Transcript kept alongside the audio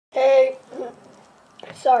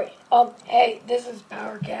Sorry. Hey, this is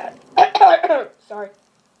Power Cat. Sorry.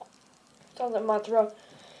 Sounds like my throat.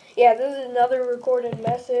 Yeah, this is another recorded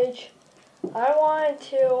message. I wanted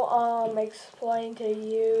to explain to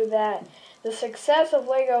you that the success of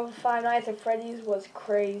Lego Five Nights at Freddy's was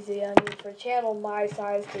crazy. I mean, for a channel my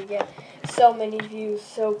size to get so many views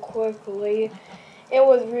so quickly, it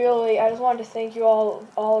was really. I just wanted to thank you all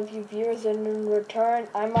of you viewers, and in return,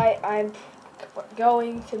 I'm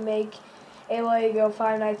going to make a Lego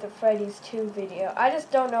Five Nights at Freddy's 2 video. I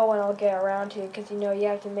just don't know when I'll get around to it, because you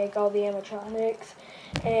have to make all the animatronics,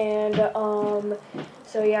 and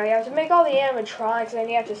so yeah, you have to make all the animatronics, and then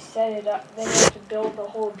you have to set it up, then you have to build the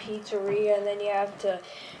whole pizzeria, and then you have to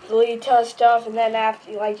delete stuff, and then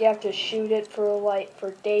after, you have to shoot it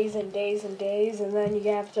for days and days and days, and then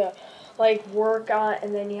you have to work on it,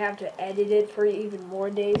 and then you have to edit it for even more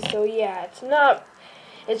days. So yeah,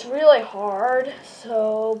 it's really hard,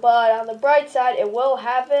 but on the bright side, it will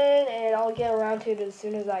happen, and I'll get around to it as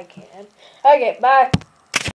soon as I can. Okay, bye.